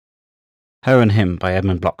Her and Him by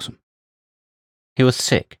Edmund Bloxham. He was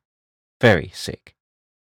sick, very sick.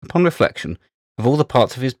 Upon reflection, of all the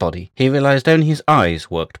parts of his body, he realised only his eyes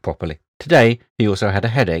worked properly. Today, he also had a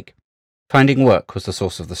headache. Finding work was the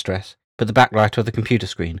source of the stress, but the backlight of the computer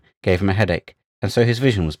screen gave him a headache, and so his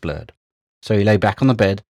vision was blurred. So he lay back on the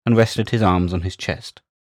bed and rested his arms on his chest.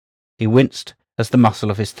 He winced as the muscle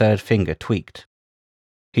of his third finger tweaked.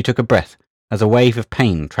 He took a breath as a wave of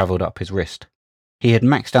pain travelled up his wrist. He had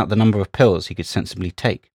maxed out the number of pills he could sensibly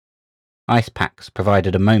take. Ice packs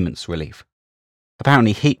provided a moment's relief.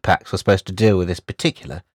 Apparently heat packs were supposed to deal with this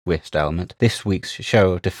particular wrist ailment, this week's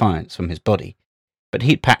show of defiance from his body, but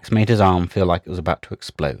heat packs made his arm feel like it was about to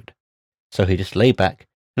explode. So he just lay back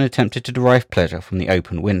and attempted to derive pleasure from the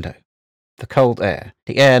open window. The cold air,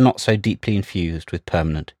 the air not so deeply infused with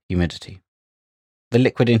permanent humidity. The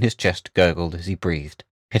liquid in his chest gurgled as he breathed.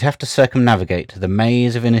 He'd have to circumnavigate the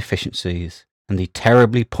maze of inefficiencies and the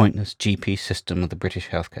terribly pointless GP system of the British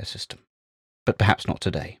healthcare system. But perhaps not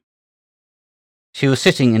today. She was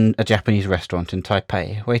sitting in a Japanese restaurant in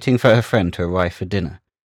Taipei, waiting for her friend to arrive for dinner.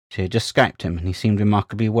 She had just Skyped him, and he seemed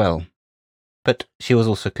remarkably well. But she was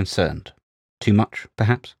also concerned. Too much,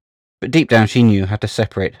 perhaps? But deep down she knew how to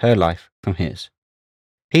separate her life from his.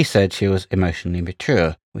 He said she was emotionally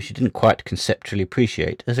mature, which she didn't quite conceptually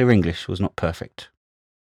appreciate, as her English was not perfect.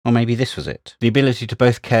 Or maybe this was it, the ability to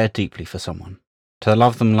both care deeply for someone, to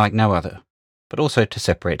love them like no other, but also to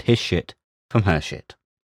separate his shit from her shit.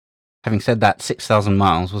 Having said that, 6,000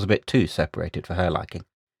 miles was a bit too separated for her liking.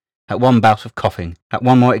 At one bout of coughing, at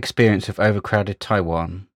one more experience of overcrowded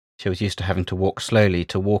Taiwan, she was used to having to walk slowly,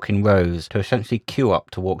 to walk in rows, to essentially queue up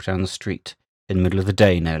to walk down the street, in the middle of the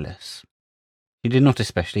day no less. She did not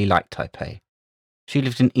especially like Taipei. She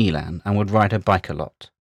lived in Yilan and would ride her bike a lot.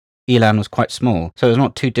 Yilan was quite small, so it was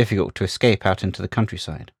not too difficult to escape out into the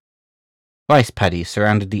countryside. Rice paddies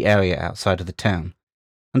surrounded the area outside of the town,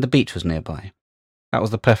 and the beach was nearby. That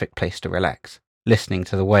was the perfect place to relax, listening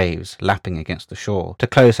to the waves lapping against the shore, to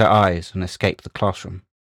close her eyes and escape the classroom.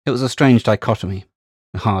 It was a strange dichotomy,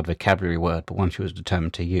 a hard vocabulary word, but one she was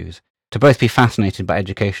determined to use, to both be fascinated by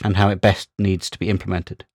education and how it best needs to be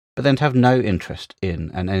implemented, but then to have no interest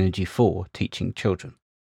in and energy for teaching children.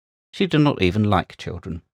 She did not even like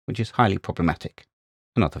children, which is highly problematic.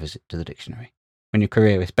 Another visit to the dictionary, when your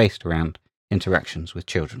career is based around interactions with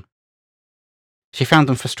children. She found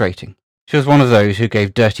them frustrating. She was one of those who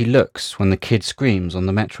gave dirty looks when the kid screams on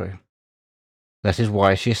the metro. That is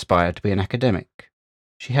why she aspired to be an academic.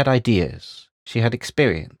 She had ideas, she had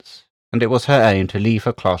experience, and it was her aim to leave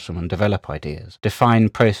her classroom and develop ideas, define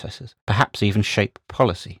processes, perhaps even shape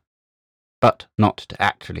policy, but not to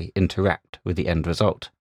actually interact with the end result.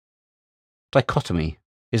 Dichotomy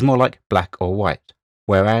is more like black or white,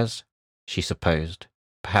 whereas, she supposed,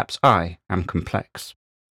 perhaps I am complex.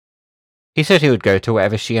 He said he would go to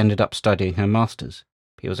wherever she ended up studying her master's.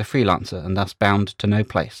 He was a freelancer and thus bound to no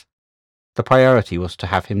place. The priority was to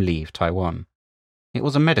have him leave Taiwan. It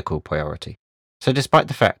was a medical priority. So despite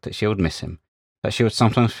the fact that she would miss him, that she would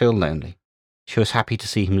sometimes feel lonely, she was happy to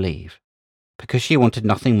see him leave, because she wanted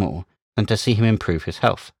nothing more than to see him improve his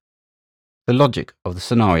health. The logic of the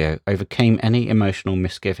scenario overcame any emotional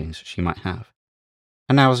misgivings she might have.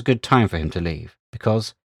 And now was a good time for him to leave,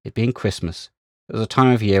 because, it being Christmas, it was a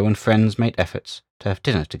time of year when friends made efforts to have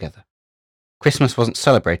dinner together. Christmas wasn't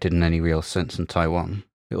celebrated in any real sense in Taiwan.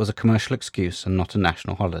 It was a commercial excuse and not a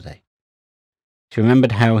national holiday. She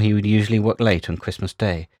remembered how he would usually work late on Christmas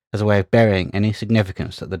Day, as a way of burying any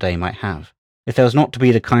significance that the day might have. If there was not to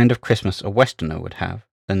be the kind of Christmas a Westerner would have,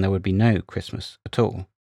 then there would be no Christmas at all.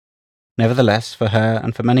 Nevertheless, for her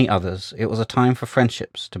and for many others, it was a time for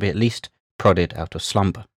friendships to be at least prodded out of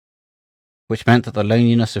slumber, which meant that the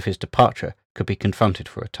loneliness of his departure could be confronted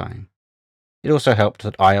for a time. It also helped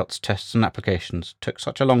that IELTS tests and applications took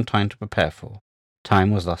such a long time to prepare for.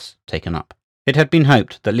 Time was thus taken up. It had been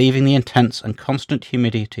hoped that leaving the intense and constant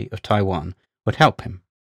humidity of Taiwan would help him.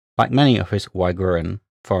 Like many of his Uiguran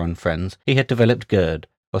foreign friends, he had developed GERD,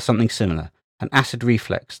 or something similar, an acid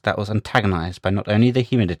reflex that was antagonized by not only the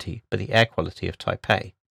humidity but the air quality of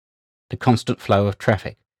Taipei. The constant flow of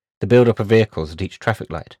traffic, the build-up of vehicles at each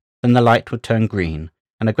traffic light, then the light would turn green,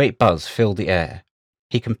 and a great buzz filled the air.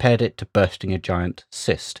 He compared it to bursting a giant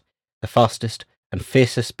cyst. The fastest and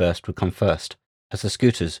fiercest burst would come first, as the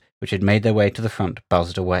scooters, which had made their way to the front,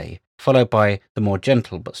 buzzed away, followed by the more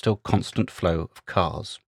gentle but still constant flow of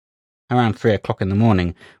cars. Around 3 o'clock in the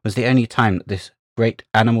morning was the only time that this great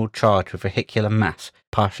animal-charged vehicular mass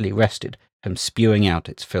partially rested from spewing out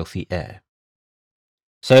its filthy air.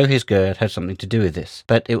 So his GERD had something to do with this,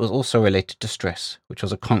 but it was also related to stress, which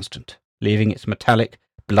was a constant, leaving its metallic,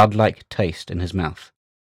 blood-like taste in his mouth.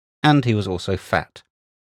 and he was also fat.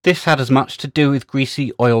 This had as much to do with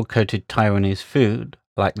greasy, oil-coated Taiwanese food,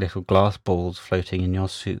 like little glass balls floating in your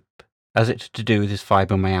soup, as it had to do with his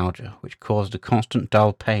fibromyalgia, which caused a constant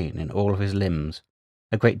dull pain in all of his limbs,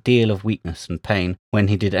 a great deal of weakness and pain when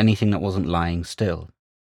he did anything that wasn't lying still,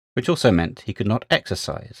 which also meant he could not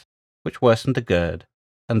exercise, which worsened the GERD,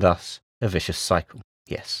 and thus a vicious cycle,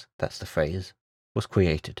 yes, that's the phrase, was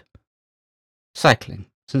created. Cycling.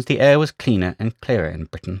 Since the air was cleaner and clearer in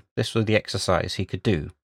Britain, this was the exercise he could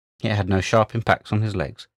do. It had no sharp impacts on his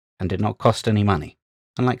legs, and did not cost any money,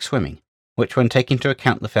 unlike swimming, which, when taking into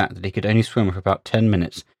account the fact that he could only swim for about 10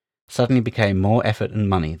 minutes, suddenly became more effort and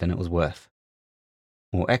money than it was worth.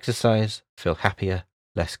 More exercise, feel happier,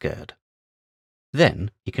 less GERD.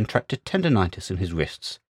 Then he contracted tendinitis in his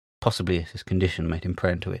wrists, possibly as his condition made him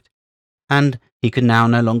prone to it, and he could now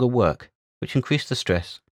no longer work, which increased the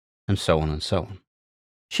stress, and so on and so on.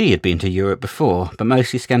 She had been to Europe before, but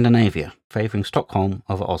mostly Scandinavia, favouring Stockholm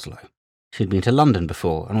over Oslo. She had been to London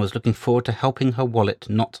before, and was looking forward to helping her wallet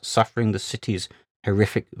not suffering the city's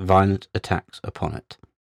horrific, violent attacks upon it.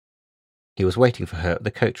 He was waiting for her at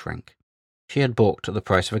the coach rank. She had balked at the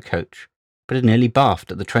price of a coach, but had nearly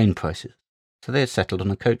barfed at the train prices, so they had settled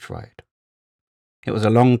on a coach ride. It was a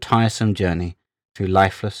long, tiresome journey through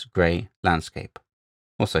lifeless, grey landscape,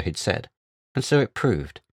 or so he'd said, and so it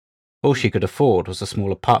proved. All she could afford was a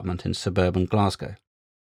small apartment in suburban Glasgow.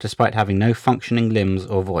 Despite having no functioning limbs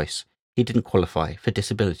or voice, he didn't qualify for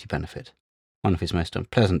disability benefit. One of his most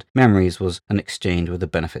unpleasant memories was an exchange with the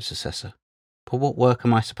benefits assessor. "But what work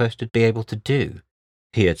am I supposed to be able to do?"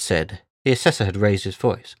 he had said. The assessor had raised his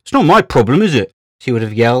voice. "It's not my problem, is it?" She would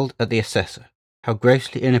have yelled at the assessor. How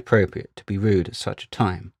grossly inappropriate to be rude at such a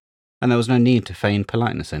time, and there was no need to feign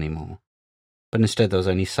politeness any more. But instead there was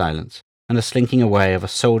only silence, and the slinking away of a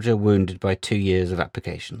soldier wounded by 2 years of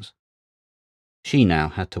applications. She now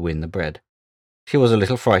had to win the bread. She was a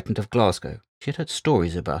little frightened of Glasgow. She had heard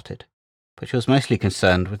stories about it, but she was mostly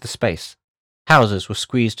concerned with the space. Houses were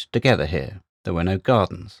squeezed together here. There were no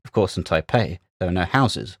gardens. Of course, in Taipei, there were no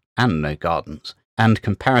houses and no gardens, and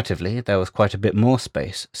comparatively there was quite a bit more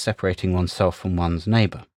space separating oneself from one's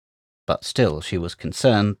neighbour. But still she was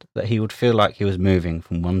concerned that he would feel like he was moving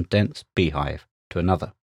from one dense beehive to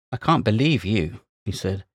another. "I can't believe you," he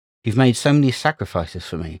said. "You've made so many sacrifices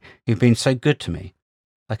for me. You've been so good to me.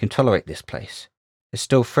 I can tolerate this place. It's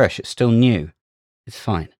still fresh. It's still new. It's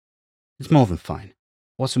fine. It's more than fine.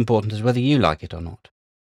 What's important is whether you like it or not."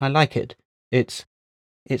 "I like it. It's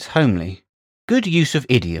homely." "Good use of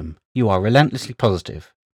idiom. You are relentlessly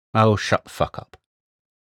positive." "Oh, shut the fuck up."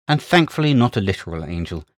 "And thankfully not a literal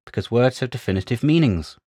angel, because words have definitive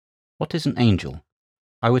meanings." "What is an angel?"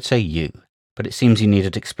 "I would say you, but it seems you need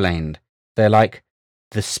it explained. They're like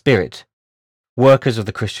the spirit, workers of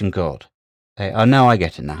the Christian God. They are, no, I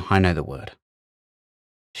get it now, I know the word."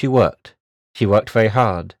 She worked. She worked very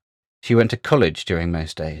hard. She went to college during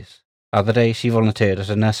most days. Other days she volunteered at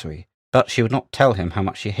a nursery, but she would not tell him how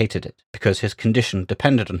much she hated it, because his condition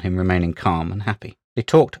depended on him remaining calm and happy. They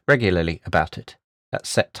talked regularly about it, at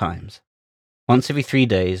set times. Once every 3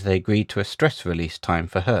 days they agreed to a stress-release time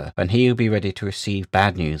for her, when he would be ready to receive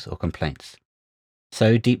bad news or complaints.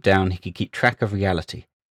 So deep down he could keep track of reality,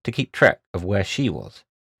 to keep track of where she was,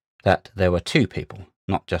 that there were 2 people,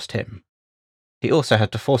 not just him. He also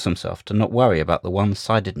had to force himself to not worry about the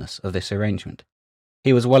one-sidedness of this arrangement.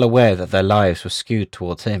 He was well aware that their lives were skewed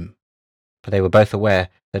towards him, but they were both aware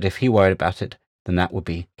that if he worried about it, then that would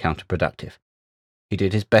be counterproductive. He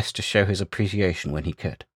did his best to show his appreciation when he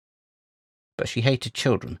could. But she hated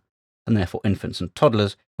children, and therefore infants and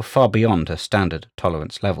toddlers were far beyond her standard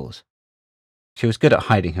tolerance levels. She was good at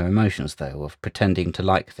hiding her emotions, though, of pretending to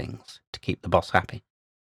like things, to keep the boss happy.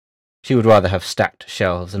 She would rather have stacked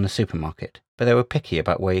shelves in a supermarket, but they were picky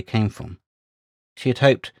about where you came from. She had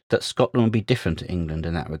hoped that Scotland would be different to England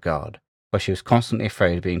in that regard, where she was constantly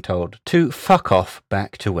afraid of being told to fuck off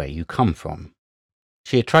back to where you come from.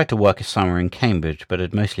 She had tried to work a summer in Cambridge, but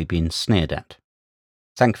had mostly been sneered at.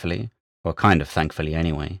 Thankfully, or kind of thankfully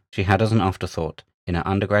anyway, she had as an afterthought, in her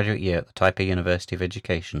undergraduate year at the Taipei University of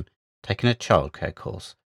Education, taken a childcare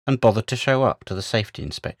course, and bothered to show up to the safety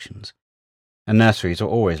inspections. And nurseries were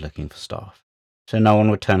always looking for staff, so no one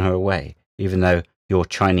would turn her away, even though "you're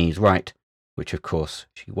Chinese, right?" which of course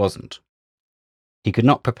she wasn't. He could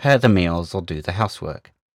not prepare the meals or do the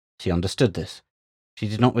housework. She understood this. She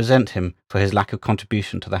did not resent him for his lack of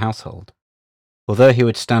contribution to the household. Although he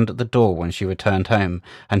would stand at the door when she returned home,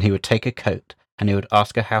 and he would take her coat, and he would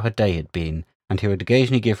ask her how her day had been, and he would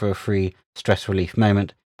occasionally give her a free stress relief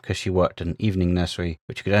moment, because she worked at an evening nursery,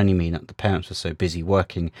 which could only mean that the parents were so busy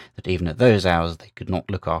working that even at those hours they could not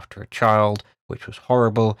look after a child, which was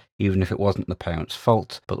horrible, even if it wasn't the parents'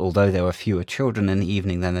 fault. But although there were fewer children in the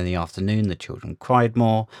evening than in the afternoon, the children cried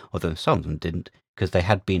more, although some of them didn't, because they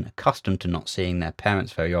had been accustomed to not seeing their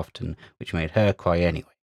parents very often, which made her cry anyway.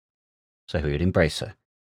 So he would embrace her.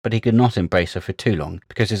 But he could not embrace her for too long,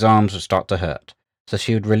 because his arms would start to hurt, so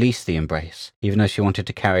she would release the embrace, even though she wanted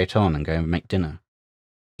to carry it on and go and make dinner.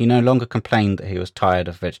 He no longer complained that he was tired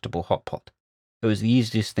of vegetable hot pot. It was the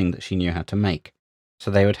easiest thing that she knew how to make, so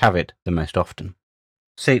they would have it the most often.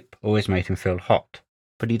 Soup always made him feel hot,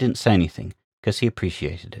 but he didn't say anything, because he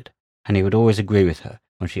appreciated it, and he would always agree with her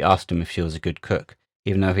when she asked him if she was a good cook,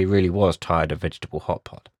 even though he really was tired of vegetable hot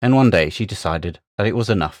pot. And one day she decided that it was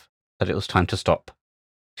enough, that it was time to stop.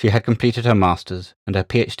 She had completed her master's, and her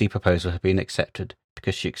PhD proposal had been accepted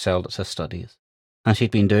because she excelled at her studies. And she'd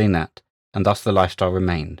been doing that, and thus the lifestyle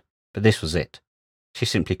remained, but this was it. She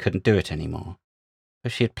simply couldn't do it anymore.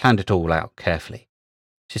 But she had planned it all out carefully.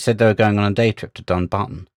 She said they were going on a day trip to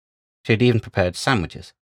Dunbarton. She had even prepared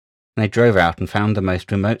sandwiches. And they drove out and found the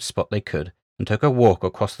most remote spot they could, and took a walk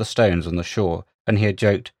across the stones on the shore, and he had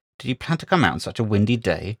joked, "Did you plan to come out on such a windy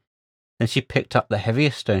day?" Then she picked up the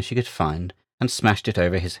heaviest stone she could find and smashed it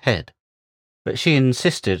over his head. But she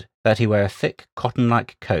insisted that he wear a thick,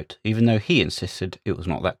 cotton-like coat, even though he insisted it was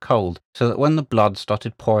not that cold, so that when the blood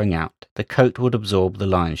started pouring out, the coat would absorb the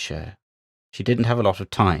lion's share. She didn't have a lot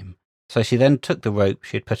of time, so she then took the rope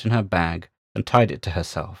she had put in her bag and tied it to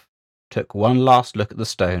herself, took one last look at the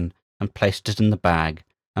stone and placed it in the bag,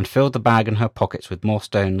 and filled the bag and her pockets with more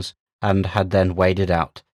stones, and had then waded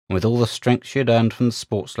out, and with all the strength she had earned from the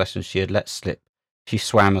sports lessons she had let slip, she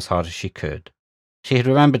swam as hard as she could. She had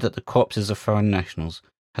remembered that the corpses of foreign nationals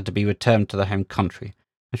had to be returned to their home country,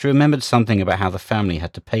 and she remembered something about how the family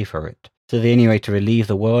had to pay for it. So the only way to relieve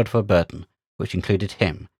the world of a burden, which included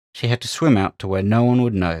him, she had to swim out to where no one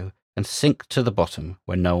would know, and sink to the bottom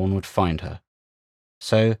where no one would find her.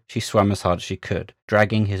 So she swam as hard as she could,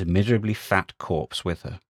 dragging his miserably fat corpse with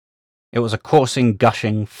her. It was a coursing,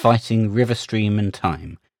 gushing, fighting river stream in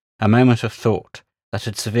time, a moment of thought that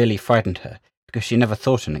had severely frightened her, because she never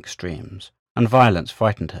thought in extremes, and violence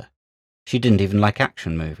frightened her. She didn't even like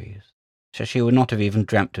action movies, so she would not have even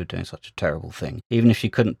dreamt of doing such a terrible thing, even if she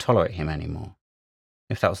couldn't tolerate him any more.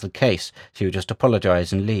 If that was the case, she would just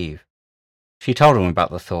apologize and leave. She told him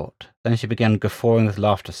about the thought. Then she began guffawing with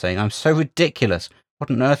laughter, saying, "I'm so ridiculous!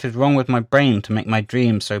 What on earth is wrong with my brain to make my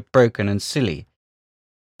dreams so broken and silly?"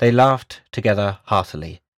 They laughed together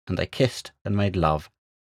heartily, and they kissed and made love,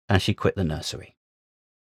 and she quit the nursery.